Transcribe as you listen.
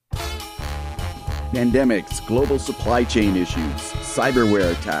Pandemics, global supply chain issues,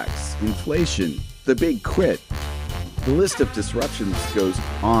 cyberware attacks, inflation, the big quit. The list of disruptions goes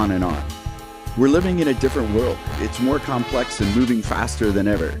on and on. We're living in a different world. It's more complex and moving faster than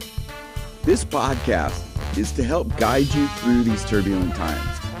ever. This podcast is to help guide you through these turbulent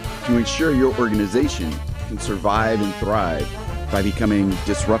times, to ensure your organization can survive and thrive by becoming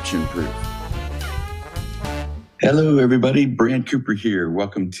disruption-proof. Hello, everybody. Brant Cooper here.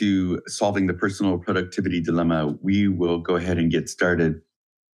 Welcome to Solving the Personal Productivity Dilemma. We will go ahead and get started.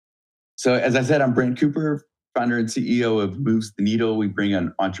 So as I said, I'm Brant Cooper, founder and CEO of Moves the Needle. We bring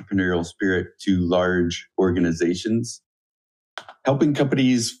an entrepreneurial spirit to large organizations, helping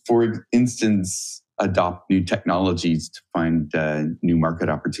companies, for instance, adopt new technologies to find new market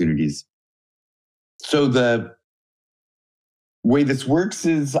opportunities. So the way this works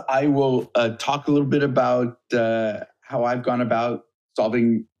is I will talk a little bit about how I've gone about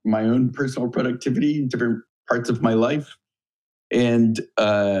solving my own personal productivity in different parts of my life, and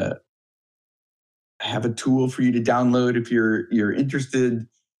have a tool for you to download if you're interested.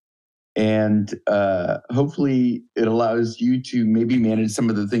 And hopefully it allows you to maybe manage some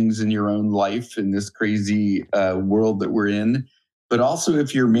of the things in your own life in this crazy world that we're in. But also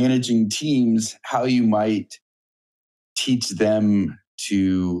if you're managing teams, how you might teach them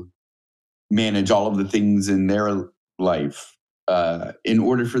to manage all of the things in their life in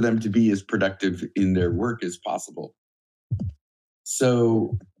order for them to be as productive in their work as possible.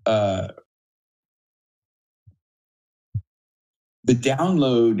 So the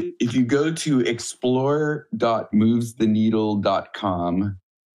download, if you go to explore.movestheneedle.com,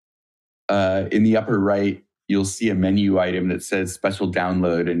 in the upper right, you'll see a menu item that says special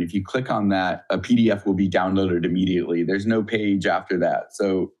download. And if you click on that, a PDF will be downloaded immediately. There's no page after that.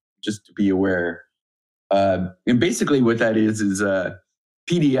 So just to be aware. And basically what that is a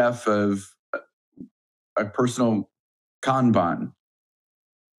PDF of a personal Kanban.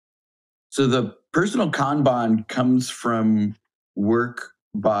 So the personal Kanban comes from work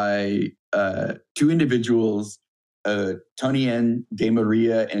by two individuals, Tony N.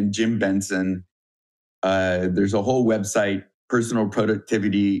 DeMaria and Jim Benson. There's a whole website, personal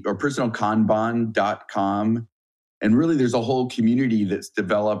productivity or personalkanban.com. And really there's a whole community that's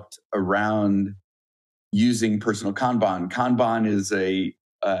developed around using personal Kanban. Kanban is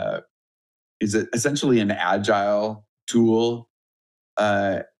essentially an agile tool.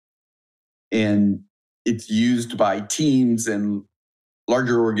 And it's used by teams and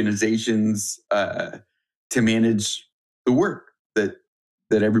larger organizations to manage the work that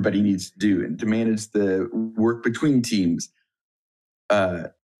everybody needs to do and to manage the work between teams.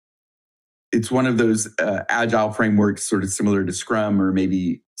 It's one of those agile frameworks, sort of similar to Scrum or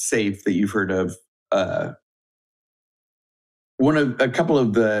maybe SAFe that you've heard of. A couple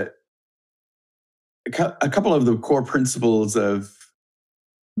of the core principles of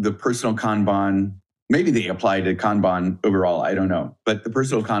the personal Kanban, maybe they apply to Kanban overall, I don't know. But the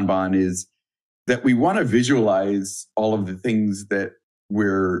personal Kanban is that we want to visualize all of the things that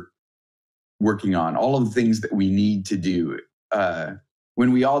we're working on, all of the things that we need to do.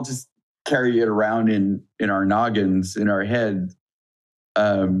 When we all just carry it around in our noggins, in our head,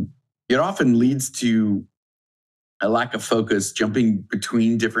 it often leads to a lack of focus, jumping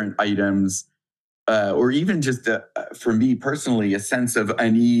between different items, or even just, for me personally, a sense of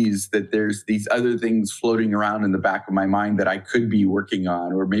unease that there's these other things floating around in the back of my mind that I could be working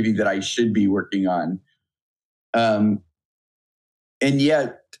on, or maybe that I should be working on. And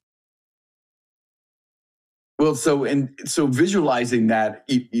yet, so visualizing that,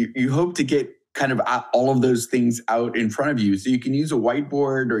 you hope to get kind of all of those things out in front of you. So you can use a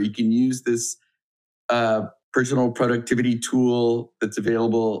whiteboard, or you can use this personal productivity tool that's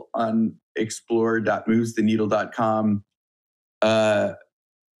available on explore.movestheneedle.com.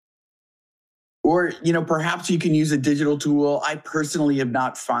 Or, perhaps you can use a digital tool. I personally have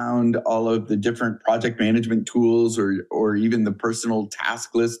not found all of the different project management tools or even the personal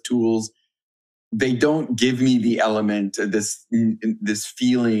task list tools. They don't give me the element of this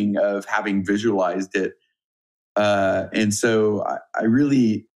feeling of having visualized it. And so I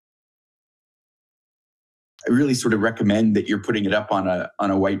really sort of recommend that you're putting it up on a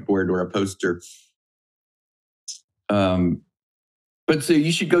whiteboard or a poster. But so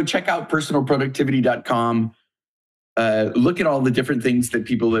you should go check out personalproductivity.com. Look at all the different things that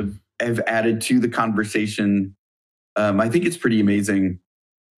people have added to the conversation. I think it's pretty amazing.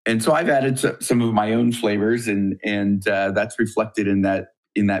 And so I've added some of my own flavors, and that's reflected in that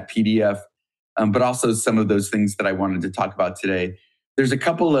PDF. But also some of those things that I wanted to talk about today. There's a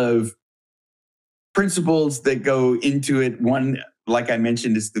couple of principles that go into it. One like I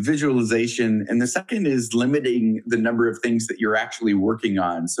mentioned, is the visualization. And the second is limiting the number of things that you're actually working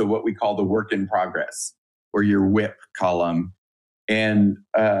on. So what we call the work in progress or your WIP column. And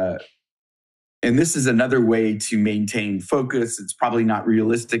this is another way to maintain focus. It's probably not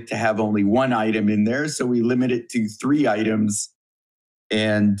realistic to have only one item in there. So we limit it to 3 items.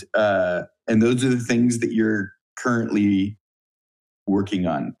 And those are the things that you're currently working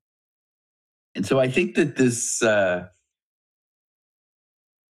on. And so I think that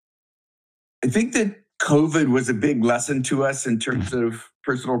I think that COVID was a big lesson to us in terms of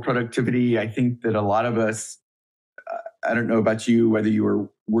personal productivity. I think that a lot of us, I don't know about you, whether you were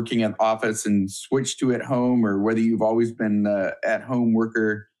working at office and switched to at home or whether you've always been at home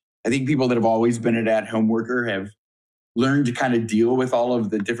worker. I think people that have always been an at home worker have learned to kind of deal with all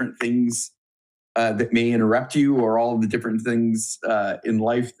of the different things that may interrupt you, or all of the different things in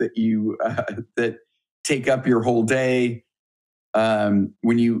life that you that take up your whole day. When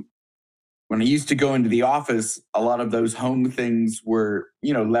I used to go into the office, a lot of those home things were,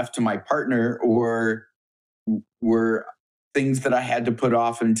 left to my partner, or were things that I had to put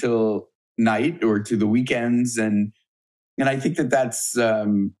off until night or to the weekends. And I think that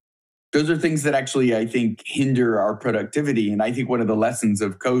those are things that actually, I think, hinder our productivity. And I think one of the lessons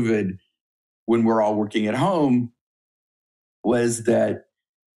of COVID, when we're all working at home, was that,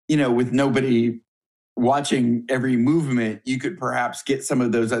 with nobody watching every movement, you could perhaps get some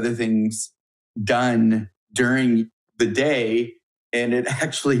of those other things done during the day, and it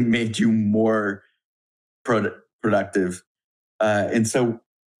actually made you more productive. And so,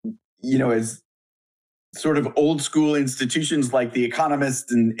 as sort of old school institutions like The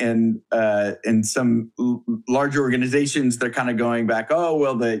Economist and some larger organizations, they're kind of going back, oh,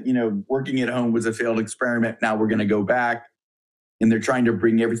 well, working at home was a failed experiment. Now we're going to go back. And they're trying to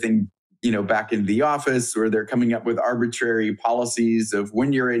bring everything, back into the office, or they're coming up with arbitrary policies of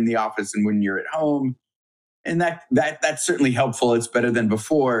when you're in the office and when you're at home. And that's certainly helpful. It's better than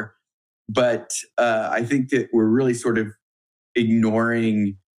before. But I think that we're really sort of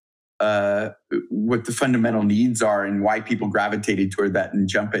ignoring what the fundamental needs are and why people gravitated toward that and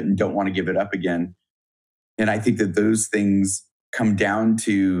jump it and don't want to give it up again. And I think that those things come down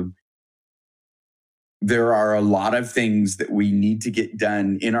to, there are a lot of things that we need to get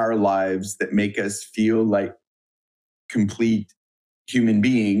done in our lives that make us feel like complete human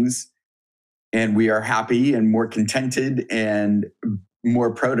beings. And we are happy and more contented and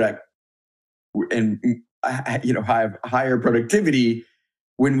more product and, have higher productivity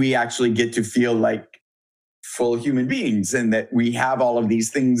when we actually get to feel like full human beings, and that we have all of these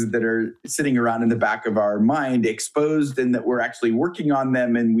things that are sitting around in the back of our mind exposed, and that we're actually working on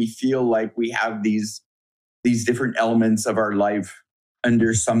them. And we feel like we have these different elements of our life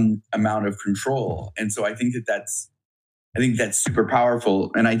under some amount of control. And so I think that's super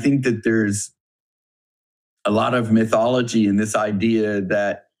powerful. And I think that there's a lot of mythology in this idea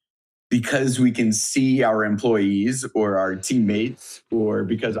that because we can see our employees or our teammates, or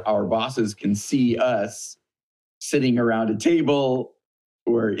because our bosses can see us sitting around a table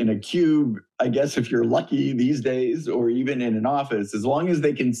or in a cube, I guess if you're lucky these days, or even in an office, as long as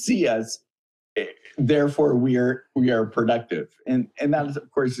they can see us, therefore we are productive. And that,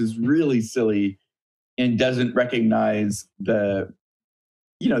 of course, is really silly and doesn't recognize the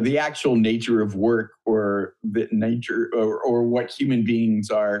actual nature of work, or the nature or what human beings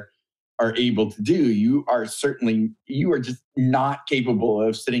are able to do. You are just not capable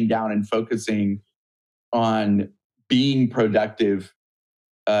of sitting down and focusing on being productive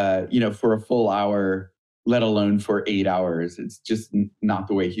for a full hour, let alone for 8 hours. It's just not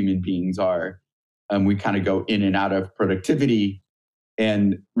the way human beings are. We kind of go in and out of productivity.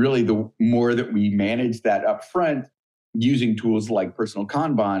 And really, the more that we manage that up front using tools like personal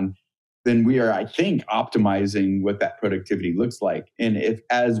Kanban, then we are, I think, optimizing what that productivity looks like. And if,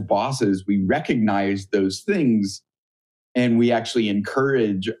 as bosses, we recognize those things and we actually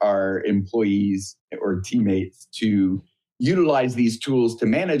encourage our employees or teammates to utilize these tools to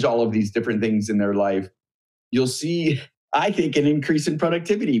manage all of these different things in their life, you'll see, I think, an increase in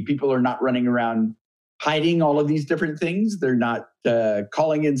productivity. People are not running around hiding all of these different things. They're not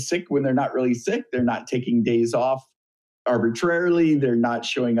calling in sick when they're not really sick. They're not taking days off arbitrarily. They're not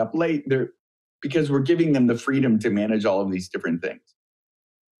showing up late. Because we're giving them the freedom to manage all of these different things.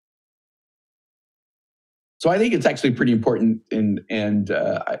 So I think it's actually pretty important, and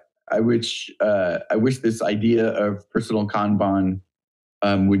I wish this idea of personal Kanban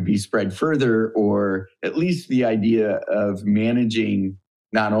would be spread further, or at least the idea of managing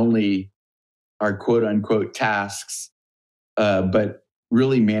not only our quote unquote tasks, but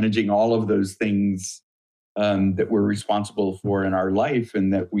really managing all of those things that we're responsible for in our life,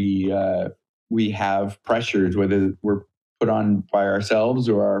 and that we have pressures, whether we're put on by ourselves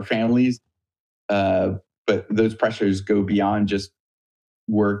or our families. Uh, but those pressures go beyond just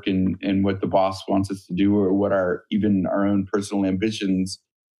work and what the boss wants us to do, or what our even our own personal ambitions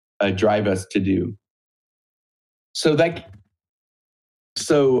drive us to do. So that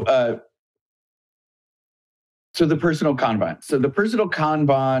so so the personal Kanban. So the personal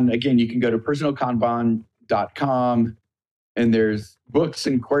Kanban, again, you can go to personalkanban.com, and there's books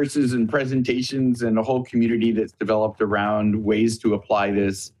and courses and presentations and a whole community that's developed around ways to apply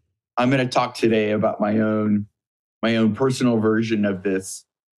this. I'm going to talk today about my own personal version of this.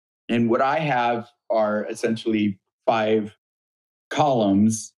 And what I have are essentially 5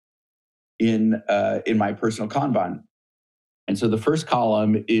 columns in my personal Kanban. And so the first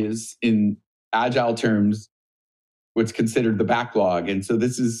column is, in agile terms, what's considered the backlog. And so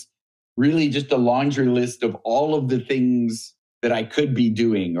this is really just a laundry list of all of the things that I could be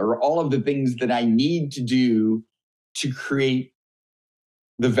doing, or all of the things that I need to do to create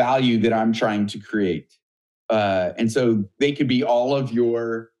the value that I'm trying to create. And so they could be all of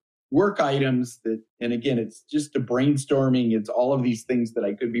your work items that, and again, it's just a brainstorming. It's all of these things that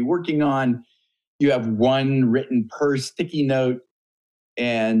I could be working on. You have one written per sticky note,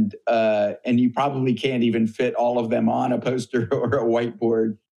 and you probably can't even fit all of them on a poster or a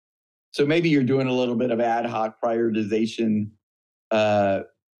whiteboard. So maybe you're doing a little bit of ad hoc prioritization, but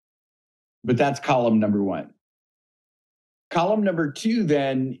that's column number 1. Column number 2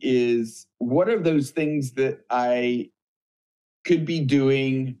 then is, what are those things that I could be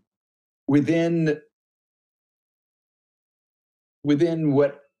doing within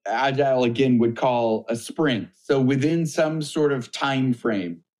what Agile again would call a sprint. So within some sort of time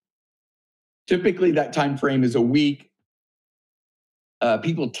frame. Typically that time frame is a week.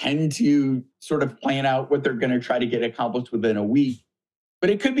 People tend to sort of plan out what they're going to try to get accomplished within a week, but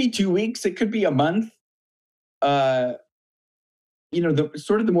it could be 2 weeks, it could be a month. The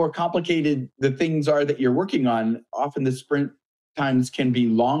more complicated the things are that you're working on, often the sprint times can be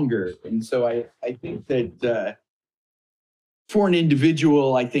longer. And so I think that for an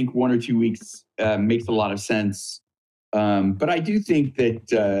individual, I think 1 or 2 weeks makes a lot of sense. But I do think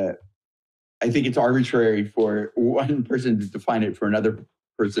that I think it's arbitrary for one person to define it for another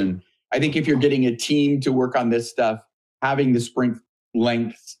person. I think if you're getting a team to work on this stuff, having the sprint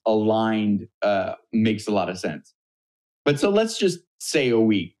lengths aligned makes a lot of sense. But so let's just say a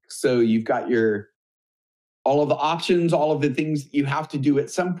week. So you've got all of the options, all of the things that you have to do at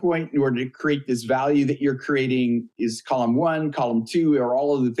some point in order to create this value that you're creating is column 1. Column 2 are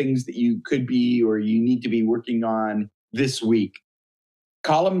all of the things that you could be or you need to be working on this week.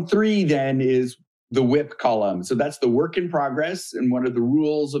 Column 3 then is the WIP column. So that's the work in progress. And one of the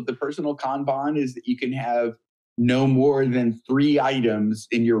rules of the personal Kanban is that you can have no more than 3 items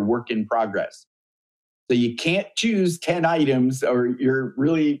in your work in progress. So you can't choose 10 items, or you're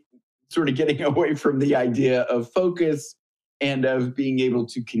really sort of getting away from the idea of focus and of being able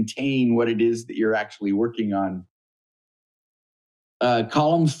to contain what it is that you're actually working on.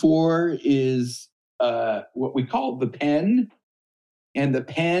 Column 4 is what we call the pen. And the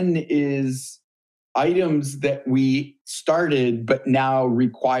pen is items that we started but now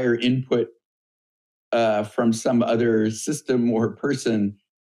require input from some other system or person.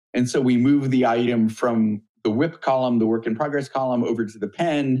 And so we move the item from the WIP column, the work in progress column, over to the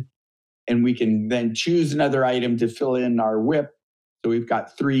pen, and we can then choose another item to fill in our WIP. So we've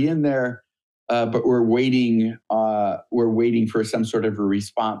got 3 in there, but we're waiting for some sort of a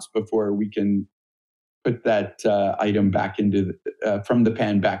response before we can put that item back into from the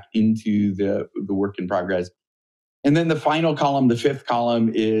pen back into the work in progress. And then the final column, the 5th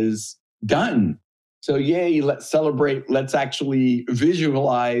column, is done. So yay, let's celebrate. Let's actually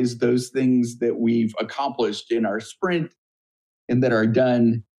visualize those things that we've accomplished in our sprint and that are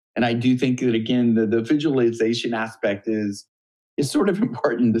done. And I do think that, again, the visualization aspect is sort of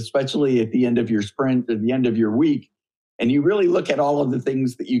important, especially at the end of your sprint, at the end of your week. And you really look at all of the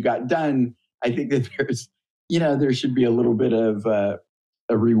things that you got done. I think that there should be a little bit of a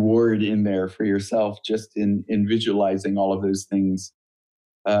reward in there for yourself just in visualizing all of those things.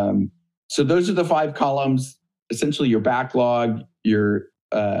 So those are the 5 columns, essentially your backlog, your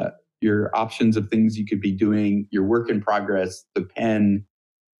options of things you could be doing, your work in progress, the pen,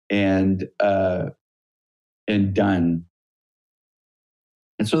 and done.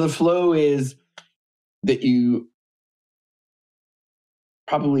 And so the flow is that you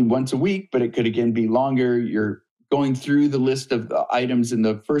probably once a week, but it could again be longer. You're going through the list of the items in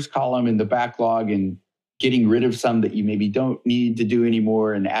the first column in the backlog and getting rid of some that you maybe don't need to do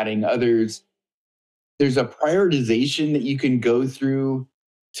anymore and adding others. there's a prioritization that you can go through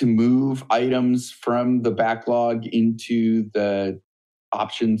to move items from the backlog into the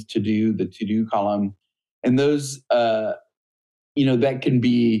options to do, the to-do column. And those, that can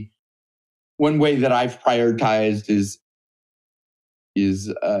be one way that I've prioritized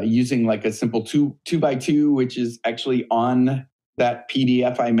is using like a simple two by two, which is actually on that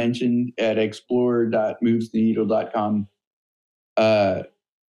PDF I mentioned at explore.movestheneedle.com.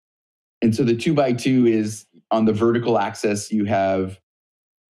 And so the 2x2 is on the vertical axis, you have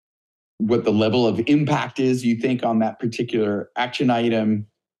what the level of impact is you think on that particular action item.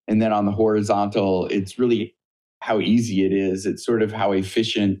 And then on the horizontal, it's really how easy it is. It's sort of how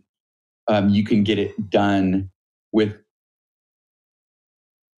efficient you can get it done, with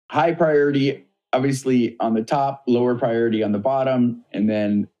high priority, obviously on the top, lower priority on the bottom. And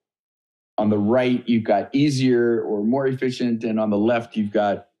then on the right, you've got easier or more efficient. And on the left, you've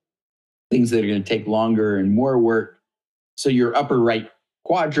got things that are going to take longer and more work. So your upper right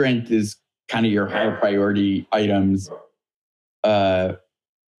quadrant is kind of your higher priority items,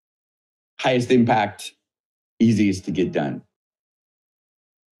 highest impact, easiest to get done.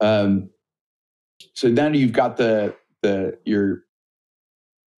 So then you've got your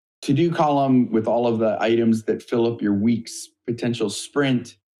to-do column with all of the items that fill up your week's potential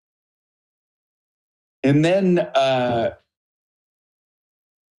sprint. And then,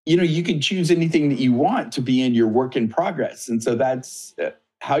 you can choose anything that you want to be in your work in progress. And so that's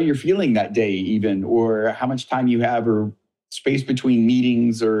how you're feeling that day even, or how much time you have, or space between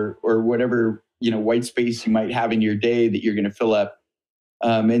meetings, or whatever, white space you might have in your day that you're going to fill up.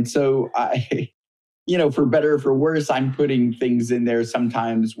 And so I, for better or for worse, I'm putting things in there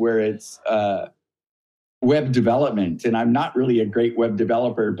sometimes where it's web development, and I'm not really a great web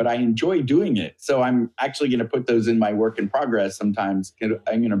developer, but I enjoy doing it. So I'm actually going to put those in my work in progress sometimes. I'm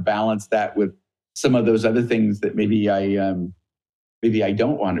going to balance that with some of those other things that maybe I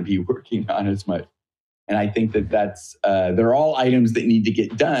don't want to be working on as much. And I think that's they're all items that need to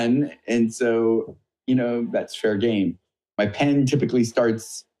get done, and so that's fair game. My pen typically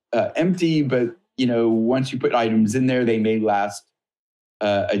starts empty, but once you put items in there, they may last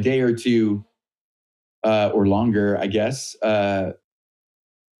a day or two. Or longer, I guess,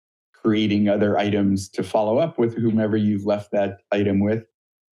 creating other items to follow up with whomever you've left that item with.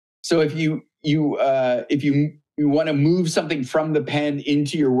 So if you want to move something from the pen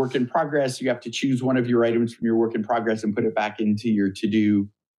into your work in progress, you have to choose one of your items from your work in progress and put it back into your to-do.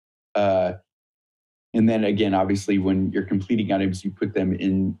 And then again, obviously, when you're completing items, you put them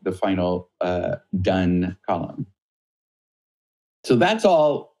in the final done column. So that's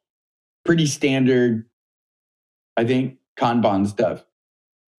all pretty standard, I think, Kanban stuff.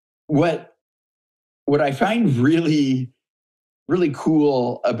 What I find really, really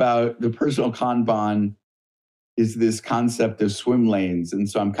cool about the personal Kanban is this concept of swim lanes. And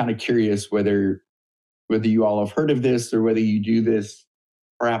so I'm kind of curious whether you all have heard of this, or whether you do this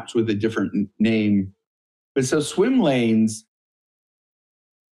perhaps with a different name. But so swim lanes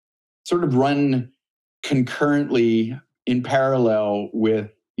sort of run concurrently in parallel with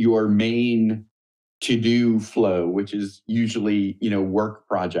your main to-do flow, which is usually, work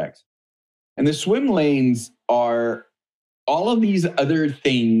projects. And the swim lanes are all of these other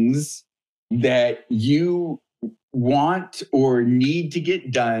things that you want or need to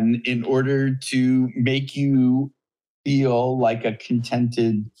get done in order to make you feel like a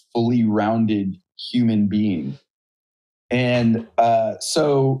contented, fully rounded human being. And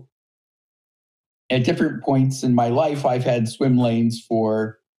so at different points in my life, I've had swim lanes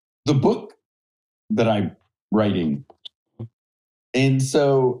for the book that I'm writing. And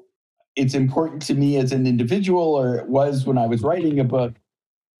so it's important to me as an individual, or it was when I was writing a book,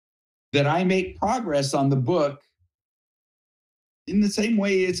 that I make progress on the book in the same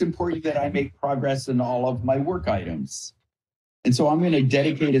way it's important that I make progress in all of my work items. And so I'm going to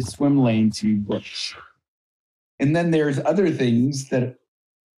dedicate a swim lane to books. And then there's other things that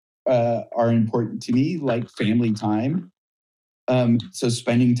are important to me, like family time. So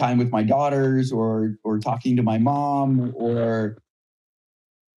spending time with my daughters, or talking to my mom, or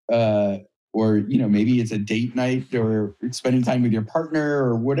maybe it's a date night, or spending time with your partner,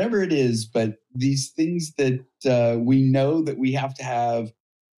 or whatever it is. But these things that we know that we have to have,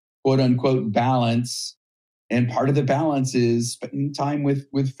 quote unquote, balance. And part of the balance is spending time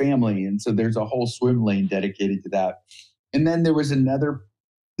with family. And so there's a whole swim lane dedicated to that. And then there's another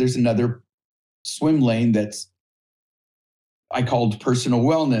swim lane that's I called personal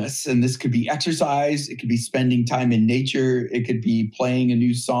wellness. And this could be exercise. It could be spending time in nature. It could be playing a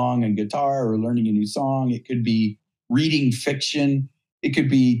new song on guitar, or learning a new song. It could be reading fiction. It could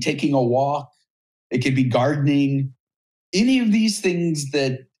be taking a walk. It could be gardening. Any of these things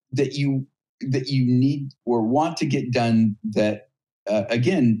that you need or want to get done that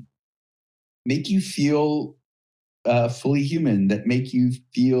again make you feel fully human, that make you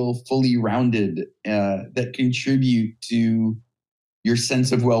feel fully rounded, that contribute to your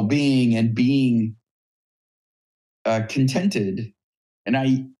sense of well-being and being contented. And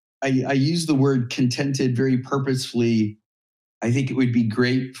I use the word contented very purposefully. I think it would be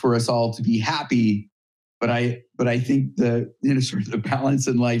great for us all to be happy, but I think the sort of the balance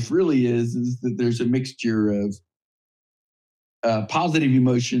in life really is that there's a mixture of positive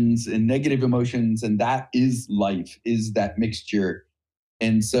emotions and negative emotions, and that is life, is that mixture.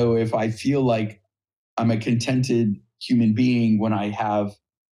 And so if I feel like I'm a contented human being when I have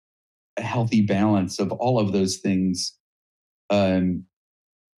a healthy balance of all of those things, and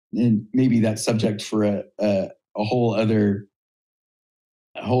maybe that's subject for a whole other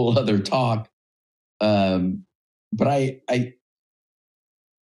talk. But I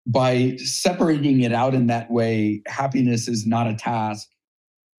by separating it out in that way, happiness is not a task.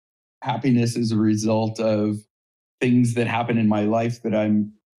 Happiness is a result of things that happen in my life that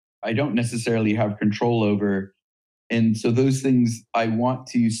I don't necessarily have control over. And so those things, I want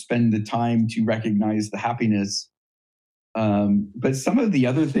to spend the time to recognize the happiness. But some of the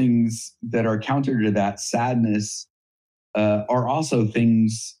other things that are counter to that, sadness, are also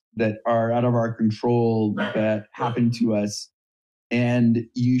things that are out of our control that happen to us. And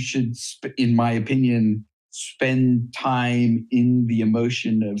you should, in my opinion, spend time in the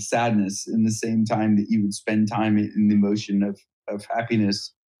emotion of sadness in the same time that you would spend time in the emotion of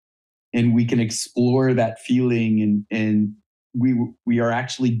happiness. And we can explore that feeling, and we are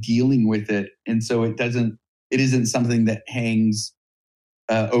actually dealing with it. And so it isn't something that hangs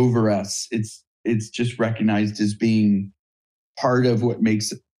over us. It's just recognized as being part of what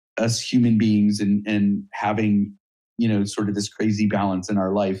makes us human beings, and having sort of this crazy balance in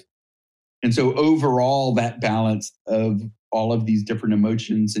our life. And so overall, that balance of all of these different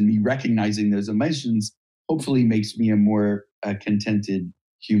emotions and me recognizing those emotions hopefully makes me a more contented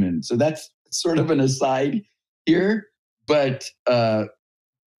human. So that's sort of an aside here, but I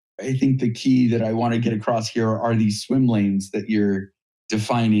think the key that I want to get across here are these swim lanes that you're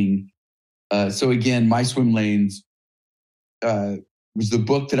defining. So again, my swim lanes was the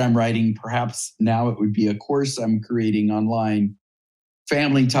book that I'm writing. Perhaps now it would be a course I'm creating online,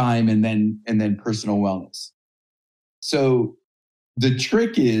 family time, and then personal wellness. So the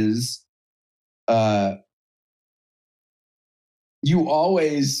trick is you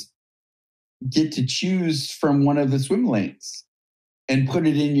always get to choose from one of the swim lanes and put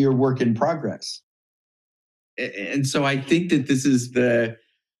it in your work in progress. And so I think that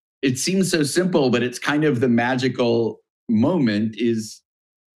it seems so simple, but it's kind of the magical moment, is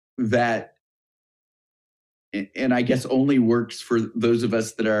that, and I guess only works for those of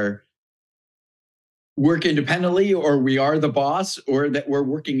us that are work independently, or we are the boss, or that we're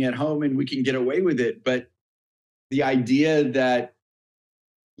working at home and we can get away with it. But the idea that,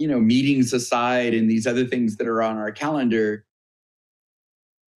 meetings aside and these other things that are on our calendar,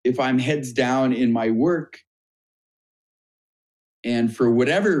 if I'm heads down in my work and for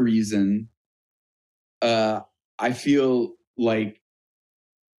whatever reason, I feel like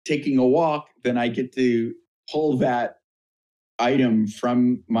taking a walk, then I get to pull that item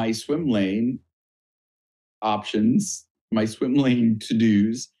from my swim lane options, my swim lane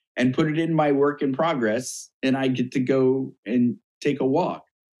to-dos, and put it in my work in progress, and I get to go and take a walk.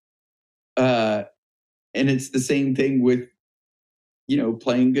 And it's the same thing with,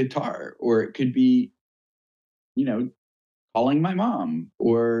 playing guitar, or it could be, calling my mom,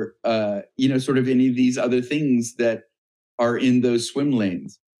 or, sort of any of these other things that are in those swim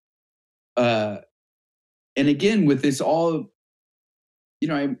lanes. And again, with this all,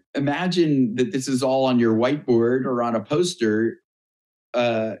 I imagine that this is all on your whiteboard or on a poster,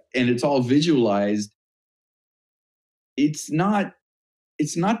 and it's all visualized. It's not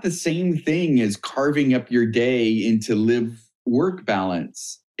the same thing as carving up your day into live work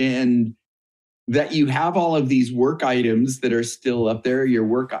balance, and that you have all of these work items that are still up there, your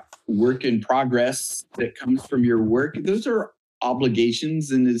work in progress that comes from your work. Those are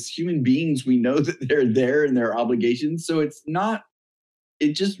obligations, and as human beings, we know that they're there and they're obligations. So it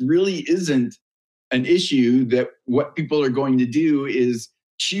just really isn't an issue that what people are going to do is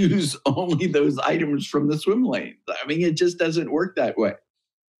choose only those items from the swim lane. I mean, it just doesn't work that way.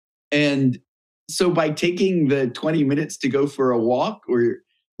 And so by taking the 20 minutes to go for a walk, or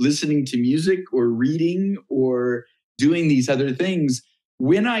listening to music, or reading, or doing these other things,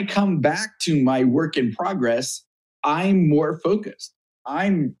 when I come back to my work in progress, I'm more focused.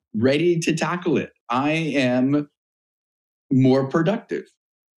 I'm ready to tackle it. I am more productive.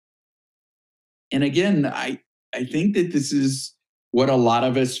 And again, I think that this is what a lot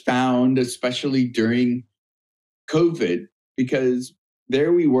of us found, especially during COVID, because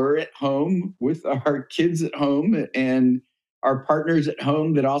there we were at home with our kids at home and our partners at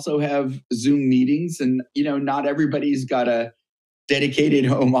home that also have Zoom meetings. And, not everybody's got a dedicated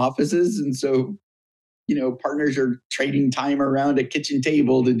home offices. And so, partners are trading time around a kitchen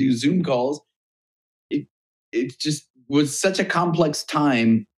table to do Zoom calls. It just was such a complex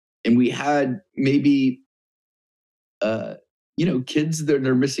time. And we had maybe kids that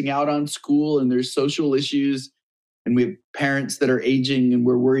are missing out on school and there's social issues. And we have parents that are aging and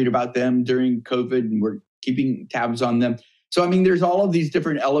we're worried about them during COVID and we're keeping tabs on them. So, there's all of these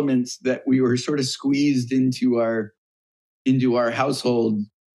different elements that we were sort of squeezed into our household.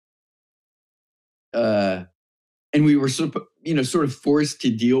 And we were sort of forced to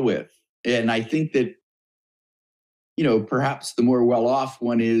deal with. And I think that, perhaps the more well-off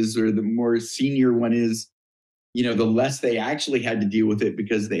one is, or the more senior one is, the less they actually had to deal with it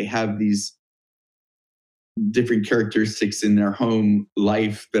because they have these different characteristics in their home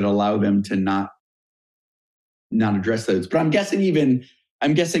life that allow them to not address those. But I'm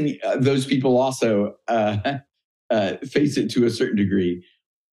guessing those people also face it to a certain degree.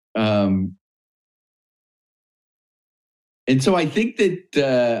 And so I think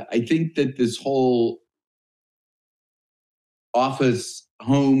that this whole office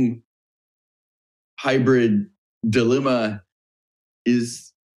home hybrid dilemma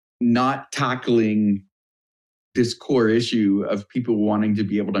is not tackling this core issue of people wanting to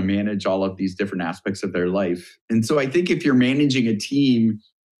be able to manage all of these different aspects of their life. And so I think if you're managing a team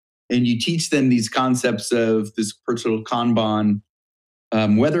and you teach them these concepts of this personal Kanban,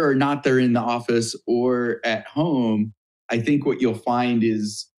 whether or not they're in the office or at home, I think what you'll find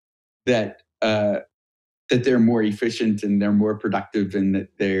is that they're more efficient and they're more productive, and that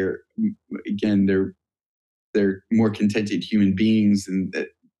they're more contented human beings, and that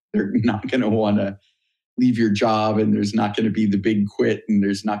they're not going to want to leave your job, and there's not going to be the big quit, and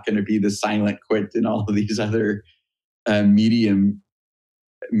there's not going to be the silent quit, and all of these other media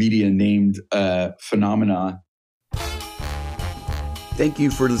named phenomena. Thank you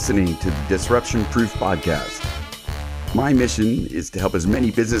for listening to the Disruption Proof Podcast. My mission is to help as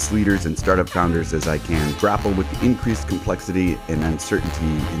many business leaders and startup founders as I can grapple with the increased complexity and uncertainty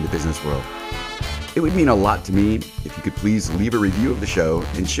in the business world. It would mean a lot to me if you could please leave a review of the show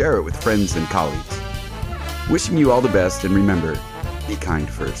and share it with friends and colleagues. Wishing you all the best, and remember, be kind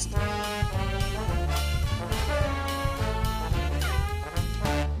first.